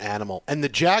different animal. And the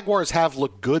Jaguars have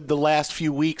looked good the last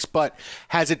few weeks, but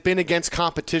has it been against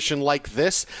competition like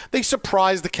this? They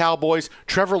surprised the Cowboys.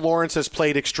 Trevor Lawrence has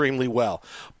played extremely well.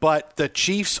 But the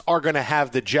Chiefs are going to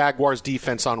have the Jaguars'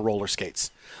 defense on roller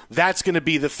skates. That's going to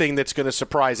be the thing that's going to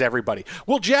surprise everybody.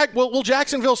 Will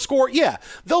Jacksonville score? Yeah,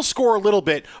 they'll score a little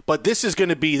bit, but this is going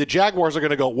to be the Jaguars are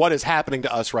going to go, what is happening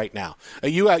to us right now?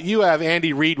 You have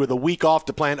Andy Reid with a week off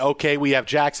to plan. Okay, we have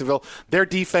Jacksonville. Their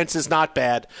defense is not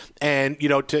bad, and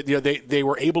they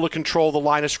were able to control the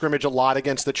line of scrimmage a lot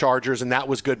against the Chargers, and that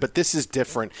was good. But this is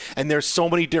different, and there's so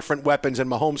many different weapons, and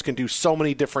Mahomes can do so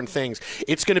many different things.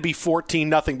 It's going to be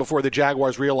 14-0 before the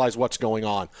Jaguars realize what's going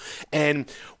on.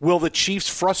 And will the Chiefs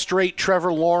frustrate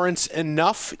Trevor Lawrence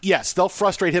enough? Yes, they'll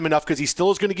frustrate him enough because he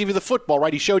still is going to give you the football,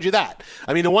 right? He showed you that.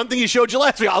 I mean, the one thing he showed you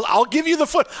last week, I'll give you the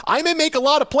foot. I may make a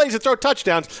lot of plays and throw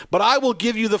touchdowns, but I will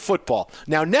give you the football.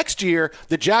 Now, next year,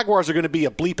 the Jaguars are going to be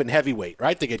a bleeping heavyweight,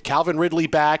 right? They get Calvin Ridley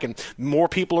back, and more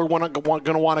people are going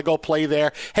to want to go play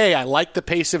there. Hey, I like the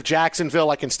pace of Jacksonville.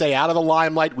 I can stay out of the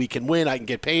limelight. We can win. I can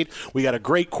get paid. We got a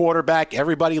great quarterback.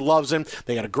 Everybody loves him.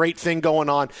 They got a great thing going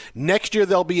on. Next year,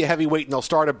 they'll be a heavyweight, and they'll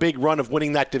start a big run of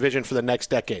winning that division for the next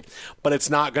decade. But it's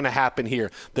not going to happen here.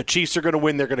 The Chiefs are going to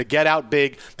win. They're going to get out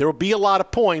big. There will be a lot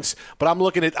of points, but I'm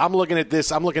looking at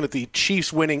this. I'm looking at the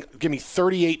Chiefs winning. Give me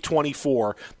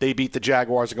 38-24. They beat the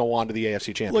Jaguars and go on to the AFC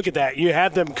Championship. Look at that. You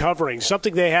had them covering,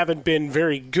 something they haven't been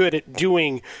very good at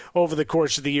doing over the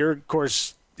course of the year. Of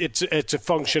course, it's a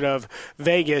function of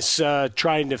Vegas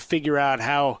trying to figure out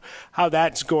how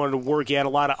that's going to work. You had a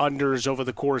lot of unders over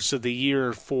the course of the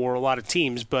year for a lot of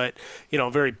teams, but a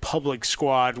very public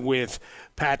squad with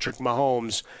Patrick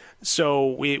Mahomes.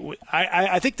 So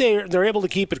I think they're able to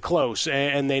keep it close,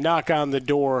 and they knock on the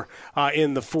door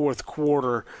in the fourth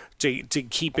quarter to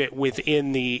keep it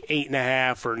within the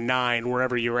 8.5 or 9,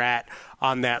 wherever you're at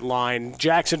on that line.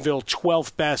 Jacksonville,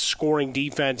 12th best scoring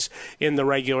defense in the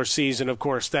regular season. Of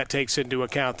course, that takes into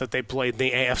account that they played in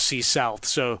the AFC South.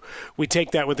 So we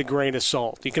take that with a grain of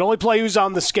salt. You can only play who's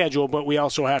on the schedule, but we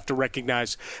also have to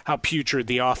recognize how putrid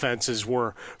the offenses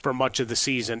were for much of the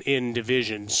season in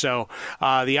division. So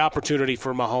the opportunity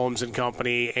for Mahomes and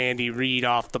company, Andy Reid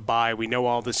off the bye. We know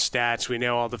all the stats. We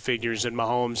know all the figures. And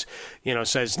Mahomes,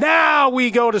 says, now we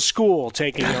go to school,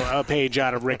 taking a page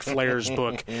out of Ric Flair's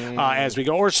book as we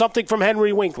go, or something from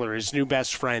Henry Winkler, his new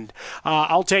best friend.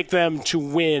 I'll take them to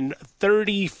win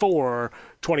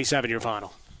 34-27, your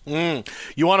final. You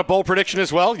want a bold prediction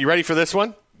as well? You ready for this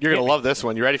one? You're going to love this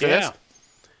one. You ready for this?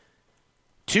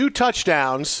 2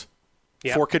 touchdowns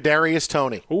for Kadarius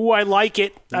Toney. Ooh, I like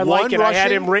it. I like it. I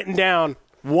had him written down.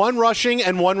 1 rushing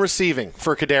and 1 receiving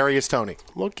for Kadarius Toney.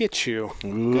 Look at you.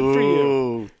 Ooh, good for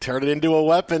you. Turn it into a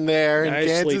weapon there in Nicely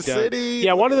Kansas done. City.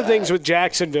 Yeah, one of the things with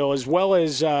Jacksonville, as well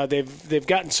as they've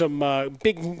gotten some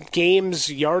big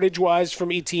games yardage-wise from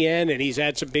ETN, and he's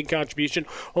had some big contribution.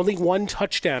 Only 1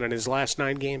 touchdown in his last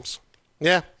 9 games.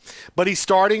 Yeah, but he's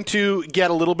starting to get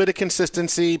a little bit of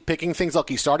consistency, picking things up.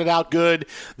 He started out good,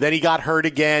 then he got hurt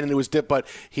again, and it was but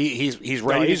he's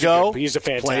ready to go. He's a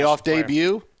fantastic playoff player.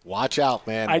 Debut. Watch out,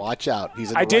 man. Watch out. He's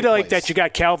in the I did right like place. that you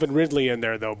got Calvin Ridley in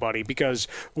there, though, buddy, because,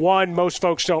 one, most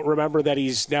folks don't remember that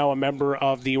he's now a member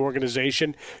of the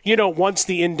organization. Once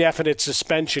the indefinite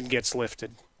suspension gets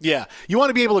lifted. Yeah. You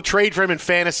want to be able to trade for him in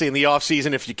fantasy in the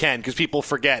offseason if you can, because people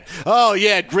forget. Oh,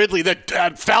 yeah, Ridley, the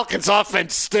Falcons'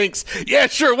 offense stinks. Yeah,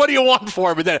 sure, what do you want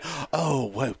for him? And then,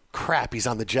 well, crap, he's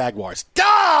on the Jaguars.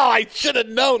 Oh, I should have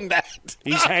known that.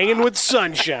 He's hanging with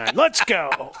sunshine. Let's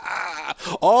go.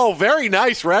 Oh, very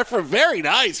nice reference. Very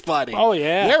nice, buddy. Oh,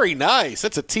 yeah. Very nice.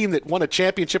 That's a team that won a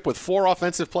championship with 4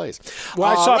 offensive plays.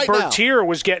 Well, I saw right Bertier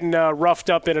was getting roughed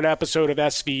up in an episode of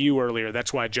SVU earlier.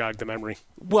 That's why I jogged the memory.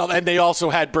 Well, and they also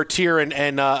had Bertier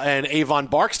and Avon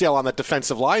Barksdale on the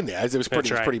defensive line there. It was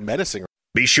pretty menacing.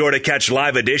 Be sure to catch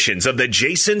live editions of The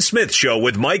Jason Smith Show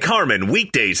with Mike Harmon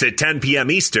weekdays at 10 p.m.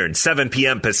 Eastern, 7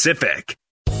 p.m. Pacific.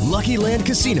 Lucky Land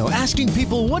Casino, asking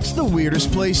people, what's the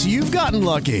weirdest place you've gotten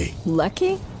lucky?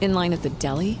 Lucky? In line at the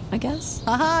deli, I guess?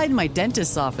 Aha, in my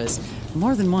dentist's office.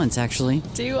 More than once, actually.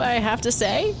 Do I have to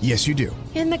say? Yes, you do.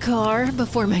 In the car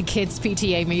before my kids'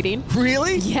 PTA meeting.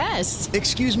 Really? Yes.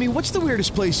 Excuse me, what's the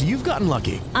weirdest place you've gotten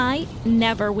lucky? I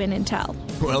never win and tell.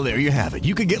 Well, there you have it.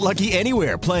 You can get lucky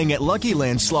anywhere, playing at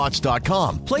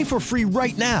LuckyLandSlots.com. Play for free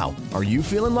right now. Are you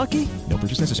feeling lucky? No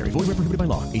purchase necessary. Void where prohibited by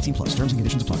law. 18 plus. Terms and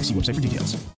conditions apply. See website for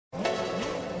details.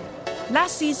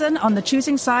 Last season on the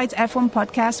Choosing Sides F1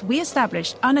 podcast, we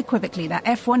established unequivocally that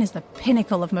F1 is the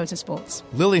pinnacle of motorsports.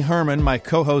 Lily Herman, my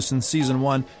co-host in Season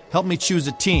 1, helped me choose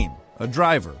a team, a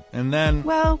driver, and then...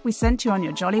 Well, we sent you on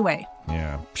your jolly way.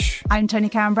 Yeah. I'm Tony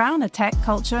Karen Brown, a tech,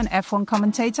 culture, and F1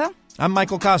 commentator. I'm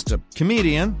Michael Costa,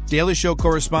 comedian, Daily Show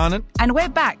correspondent. And we're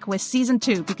back with Season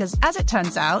 2 because, as it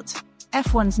turns out,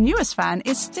 F1's newest fan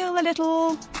is still a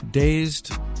little...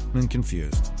 dazed and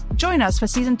confused. Join us for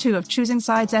Season 2 of Choosing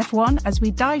Sides F1 as we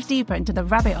dive deeper into the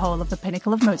rabbit hole of the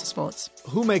pinnacle of motorsports.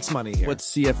 Who makes money here? What's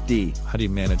CFD? How do you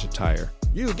manage a tire?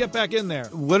 You, get back in there.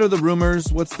 What are the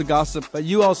rumors? What's the gossip? But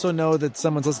you also know that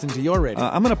someone's listening to your radio.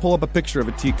 I'm going to pull up a picture of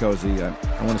a tea cozy.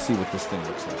 I want to see what this thing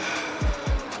looks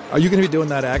like. Are you going to be doing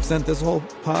that accent this whole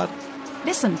pod?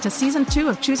 Listen to Season 2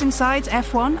 of Choosing Sides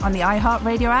F1 on the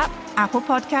iHeartRadio app, Apple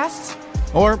Podcasts,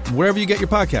 or wherever you get your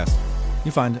podcast.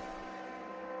 You find it.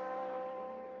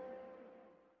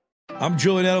 I'm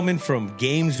Julian Edelman from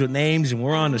Games with Names, and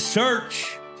we're on a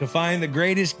search to find the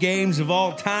greatest games of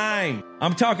all time.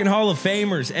 I'm talking Hall of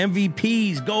Famers,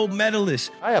 MVPs, gold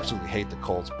medalists. I absolutely hate the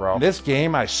Colts, bro. This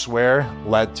game, I swear,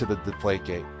 led to the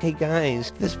Deflategate. Hey,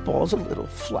 guys, this ball's a little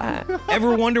flat.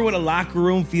 Ever wonder what a locker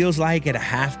room feels like at a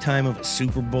halftime of a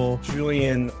Super Bowl?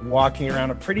 Julian walking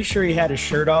around, I'm pretty sure he had his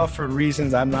shirt off for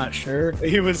reasons I'm not sure.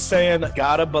 He was saying,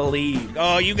 gotta believe.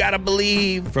 Oh, you gotta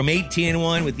believe. From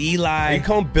 18-1 with Eli. Are you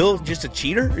calling Bill just a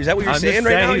cheater? Is that what you're saying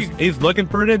right now? He's looking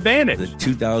for an advantage. The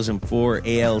 2004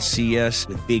 ALCS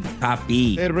with Big Papi.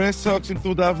 The Red Sox in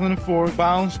 2004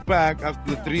 bounced back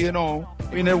after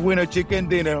 3-0 in a winner chicken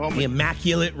dinner. The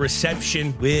immaculate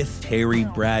reception with Terry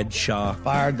Bradshaw.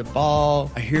 Fired the ball.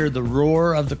 I hear the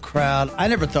roar of the crowd. I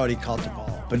never thought he caught the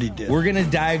ball, but he did. We're going to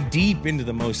dive deep into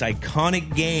the most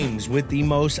iconic games with the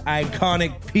most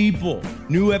iconic people.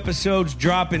 New episodes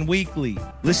dropping weekly.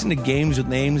 Listen to Games with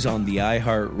Names on the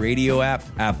iHeartRadio app,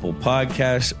 Apple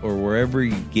Podcasts, or wherever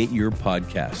you get your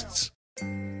podcasts.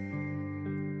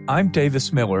 I'm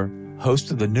Davis Miller,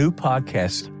 host of the new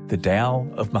podcast, The Tao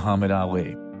of Muhammad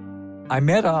Ali. I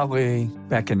met Ali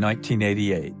back in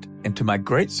 1988, and to my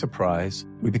great surprise,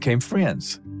 we became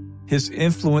friends. His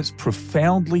influence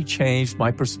profoundly changed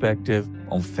my perspective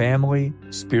on family,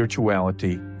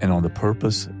 spirituality, and on the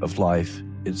purpose of life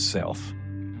itself.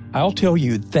 I'll tell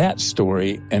you that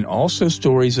story and also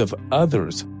stories of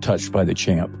others touched by the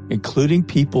champ, including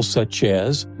people such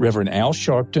as Reverend Al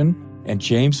Sharpton and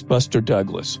James Buster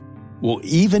Douglas. We'll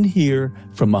even hear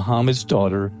from Muhammad's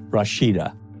daughter,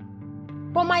 Rashida.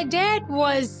 Well, my dad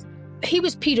was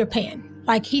Peter Pan.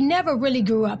 Like, he never really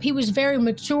grew up. He was very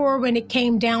mature when it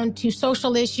came down to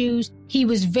social issues. He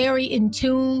was very in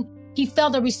tune. He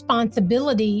felt a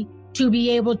responsibility to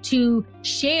be able to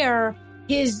share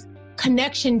his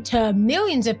connection to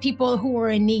millions of people who were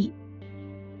in need.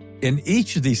 In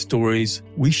each of these stories,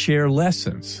 we share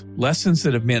lessons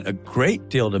that have meant a great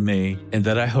deal to me and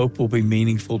that I hope will be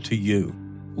meaningful to you.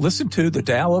 Listen to The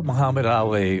Tao of Muhammad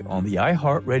Ali on the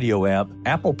iHeartRadio app,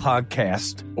 Apple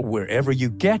Podcast, or wherever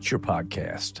you get your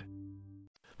podcast.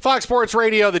 Fox Sports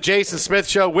Radio, The Jason Smith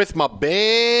Show with my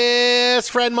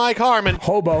best friend Mike Harmon.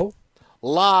 Hobo.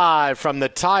 Live from the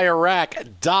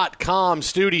TireRack.com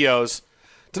studios.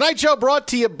 Tonight's show brought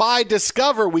to you by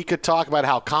Discover. We could talk about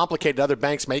how complicated other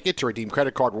banks make it to redeem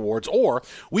credit card rewards, or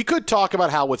we could talk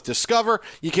about how with Discover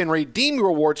you can redeem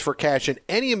rewards for cash in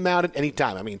any amount at any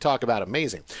time. I mean, talk about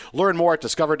amazing. Learn more at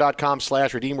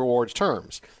discover.com/redeem rewards.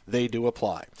 Terms, they do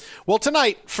apply. Well,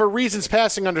 tonight, for reasons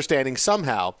passing understanding,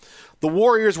 somehow the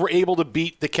Warriors were able to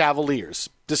beat the Cavaliers,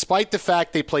 despite the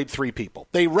fact they played 3 people.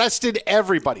 They rested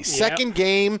everybody. Yep. Second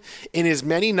game in as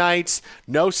many nights.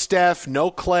 No Steph, no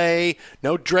Clay,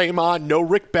 no Draymond, no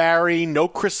Rick Barry, no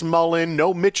Chris Mullin,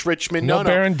 no Mitch Richmond. No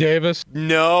Baron Davis.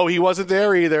 No, he wasn't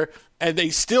there either. And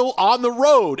they still on the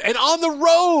road. And on the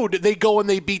road, they go and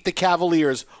they beat the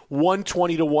Cavaliers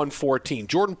 120-114.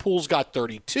 Jordan Poole's got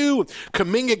 32.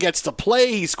 Kuminga gets to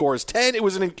play. He scores 10. It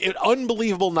was an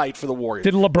unbelievable night for the Warriors.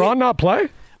 Did LeBron not play?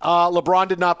 LeBron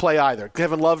did not play either.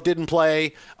 Kevin Love didn't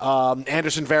play.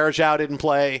 Anderson Varejao didn't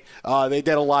play. They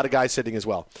did a lot of guys sitting as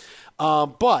well.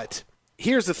 But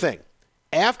here's the thing.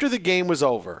 After the game was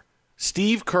over,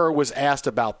 Steve Kerr was asked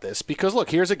about this because,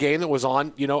 look, here's a game that was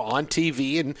on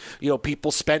TV, and,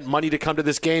 people spent money to come to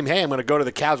this game. Hey, I'm going to go to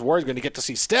the Cavs Warriors, going to get to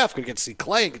see Steph, going to get to see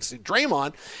Clay, going to see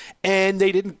Draymond, and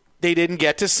they didn't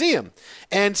get to see him.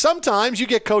 And sometimes you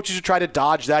get coaches who try to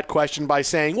dodge that question by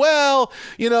saying, well,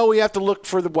 we have to look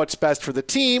for what's best for the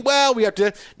team. Well, we have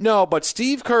to. No, but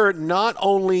Steve Kerr not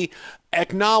only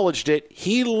acknowledged it,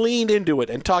 he leaned into it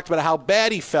and talked about how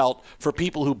bad he felt for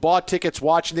people who bought tickets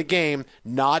watching the game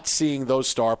not seeing those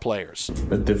star players.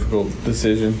 A difficult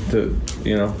decision to,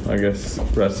 I guess,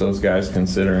 rest those guys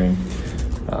considering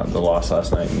the loss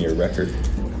last night and your record.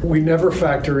 We never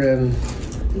factor in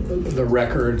the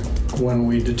record when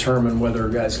we determine whether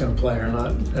a guy's going to play or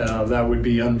not. That would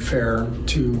be unfair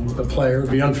to the player. It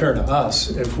would be unfair to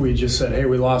us if we just said, hey,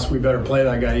 we lost, we better play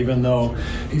that guy even though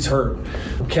he's hurt.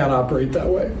 We can't operate that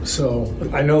way. So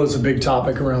I know it's a big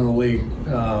topic around the league.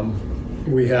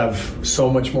 We have so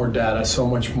much more data, so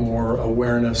much more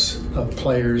awareness of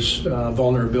players'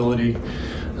 vulnerability.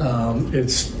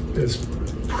 It's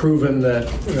proven that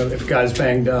if guys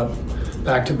banged up,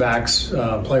 back-to-backs,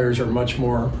 players are much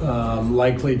more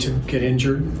likely to get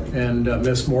injured and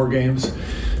miss more games.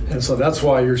 And so that's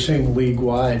why you're seeing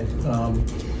league-wide,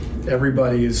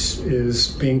 everybody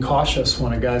is being cautious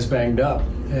when a guy's banged up.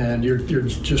 And you're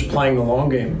just playing the long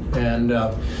game. And,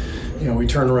 we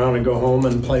turn around and go home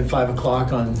and play 5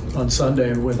 o'clock on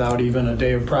Sunday without even a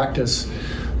day of practice.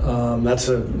 It's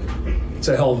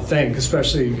a hell of a thing,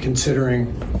 especially considering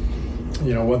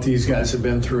what these guys have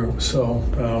been through. So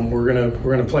we're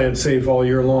gonna play it safe all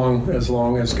year long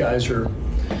as guys are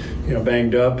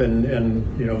banged up and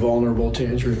vulnerable to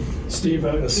injury. Steve,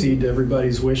 I'm gonna cede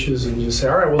everybody's wishes and just say,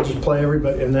 all right, we'll just play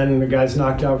everybody, and then the guy's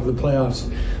knocked out for the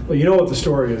playoffs. But you know what the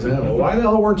story is. Well, why the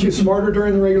hell weren't you smarter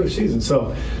during the regular season?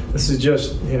 So this is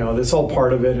just this all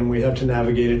part of it, and we have to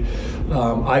navigate it.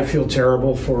 I feel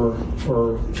terrible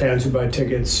for fans who buy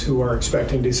tickets who are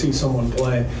expecting to see someone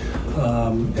play,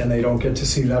 and they don't get to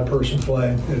see that person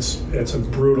play. It's a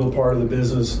brutal part of the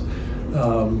business.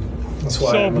 That's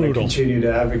why I'm going to continue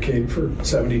to advocate for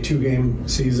 72-game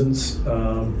seasons.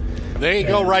 There you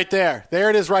go, right there. There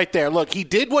it is right there. Look, he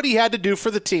did what he had to do for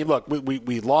the team. Look,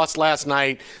 we lost last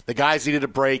night. The guys needed a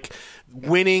break.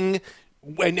 Winning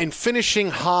and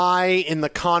finishing high in the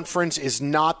conference is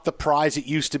not the prize it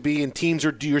used to be, and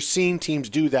you're seeing teams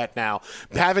do that now.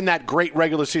 Having that great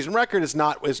regular season record is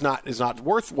not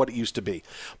worth what it used to be.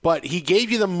 But he gave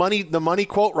you the money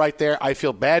quote right there. I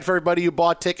feel bad for everybody who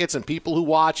bought tickets and people who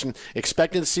watch and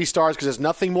expecting to see stars, because there's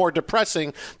nothing more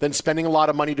depressing than spending a lot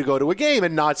of money to go to a game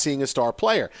and not seeing a star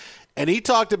player. And he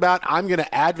talked about, I'm going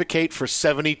to advocate for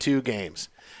 72 games.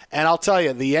 And I'll tell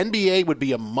you, the NBA would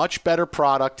be a much better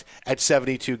product at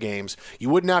 72 games. You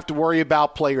wouldn't have to worry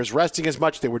about players resting as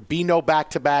much. There would be no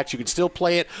back-to-backs. You could still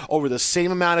play it over the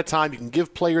same amount of time. You can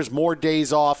give players more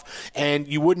days off, and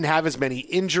you wouldn't have as many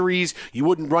injuries. You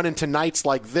wouldn't run into nights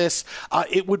like this.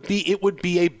 It would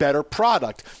be a better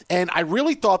product. And I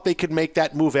really thought they could make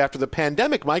that move after the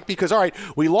pandemic, Mike, because, all right,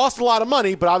 we lost a lot of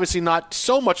money, but obviously not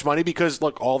so much money because,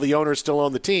 look, all the owners still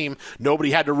own the team.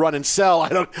 Nobody had to run and sell. I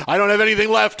don't have anything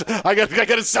left. I got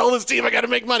to sell this team. I got to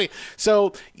make money.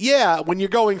 So, yeah, when you're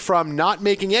going from not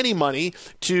making any money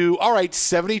to, all right,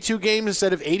 72 games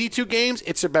instead of 82 games,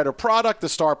 it's a better product. The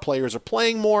star players are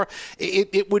playing more.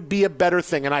 It would be a better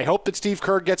thing. And I hope that Steve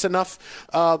Kerr gets enough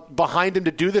behind him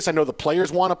to do this. I know the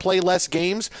players want to play less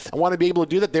games and want to be able to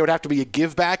do that. There would have to be a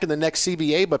give back in the next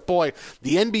CBA. But, boy,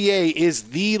 the NBA is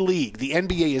the league. The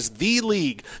NBA is the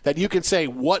league that you can say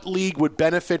what league would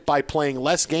benefit by playing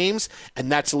less games,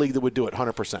 and that's the league that would do it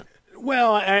 100%.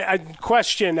 Well, I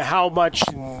question how much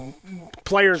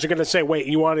players are going to say, wait,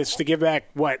 you want us to give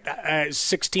back,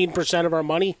 16% of our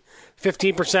money?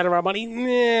 15% of our money?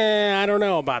 I don't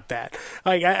know about that.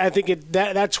 I think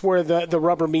that's where the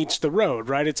rubber meets the road,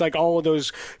 right? It's like all of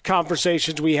those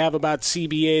conversations we have about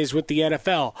CBAs with the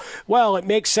NFL. Well, it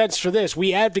makes sense for this.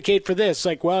 We advocate for this.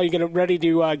 Like, well, you're ready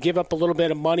to give up a little bit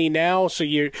of money now so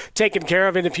you're taken care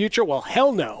of in the future? Well,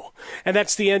 hell no. And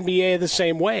that's the NBA the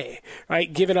same way,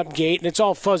 right? Giving up gate, and it's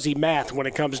all fuzzy math when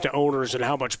it comes to owners and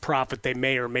how much profit they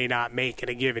may or may not make in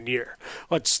a given year.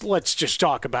 Let's just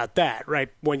talk about that, right?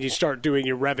 When you start doing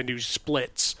your revenue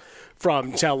splits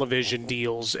from television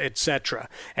deals, etc.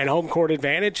 And home court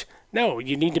advantage? No,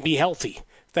 you need to be healthy.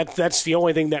 That's the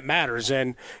only thing that matters,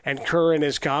 and Kerr in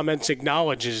his comments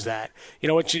acknowledges that. You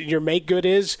know what your make good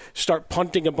is? Start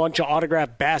punting a bunch of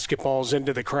autographed basketballs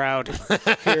into the crowd.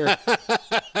 Here.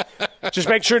 Just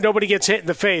make sure nobody gets hit in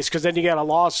the face, because then you got a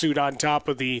lawsuit on top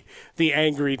of the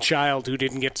angry child who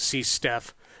didn't get to see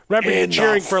Steph. Remember, you're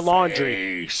cheering for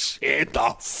laundry. In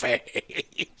the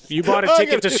face. You bought a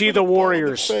ticket to see the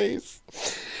Warriors.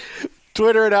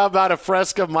 Twitter it out about a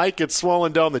Fresca. Mike gets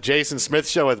swollen dome. The Jason Smith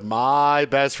Show with my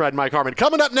best friend, Mike Harmon.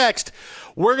 Coming up next,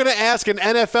 we're going to ask an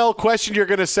NFL question. You're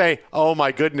going to say, oh,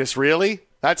 my goodness, really?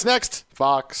 That's next.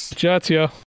 Fox. Jets, yeah.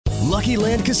 Lucky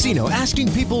Land Casino,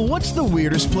 asking people, what's the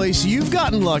weirdest place you've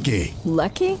gotten lucky?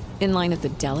 Lucky? In line at the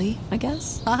deli, I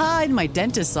guess? Aha, in my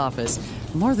dentist's office.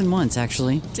 More than once,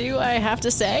 actually. Do I have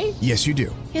to say? Yes, you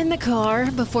do. In the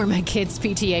car before my kids'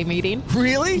 PTA meeting.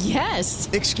 Really? Yes.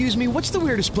 Excuse me, what's the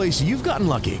weirdest place you've gotten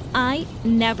lucky? I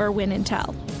never win and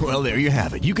tell. Well, there you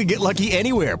have it. You can get lucky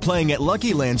anywhere, playing at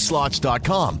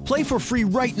LuckyLandSlots.com. Play for free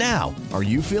right now. Are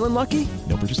you feeling lucky?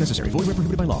 No purchase necessary. Void where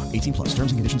prohibited by law. 18+.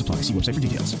 Terms and conditions apply. See website for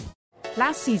details.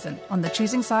 Last season on the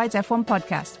Choosing Sides F1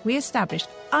 podcast, we established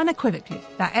unequivocally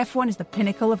that F1 is the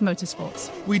pinnacle of motorsports.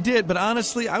 We did, but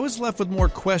honestly, I was left with more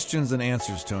questions than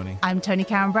answers, Tony. I'm Tony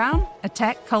Karen Brown, a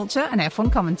tech, culture, and F1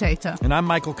 commentator. And I'm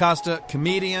Michael Costa,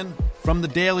 comedian from The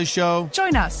Daily Show.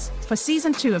 Join us for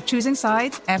Season 2 of Choosing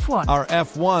Sides F1. Our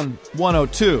F1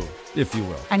 102, if you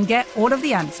will. And get all of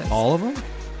the answers. All of them?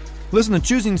 Listen to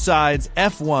Choosing Sides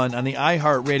F1 on the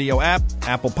iHeartRadio app,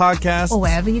 Apple Podcasts, or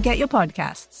wherever you get your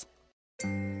podcasts.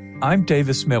 I'm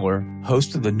Davis Miller,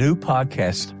 host of the new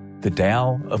podcast, The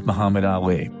Tao of Muhammad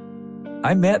Ali.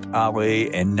 I met Ali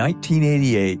in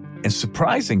 1988, and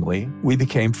surprisingly, we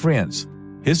became friends.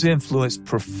 His influence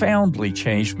profoundly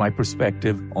changed my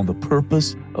perspective on the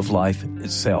purpose of life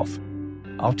itself.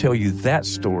 I'll tell you that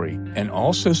story, and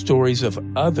also stories of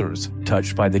others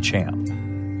touched by the champ.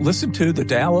 Listen to The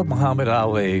Tao of Muhammad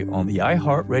Ali on the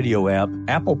iHeartRadio app,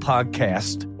 Apple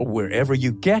Podcast, or wherever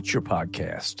you get your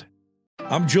podcast.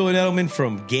 I'm Julian Edelman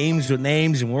from Games with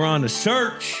Names, and we're on a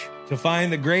search to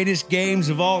find the greatest games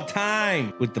of all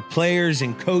time with the players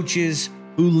and coaches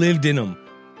who lived in them.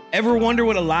 Ever wonder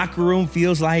what a locker room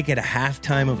feels like at a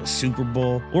halftime of a Super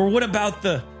Bowl? Or what about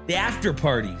the after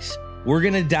parties? We're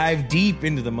going to dive deep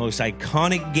into the most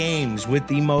iconic games with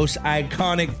the most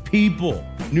iconic people.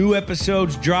 New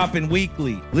episodes dropping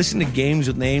weekly. Listen to Games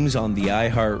with Names on the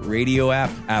iHeartRadio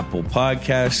app, Apple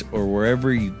Podcasts, or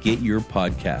wherever you get your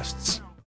podcasts.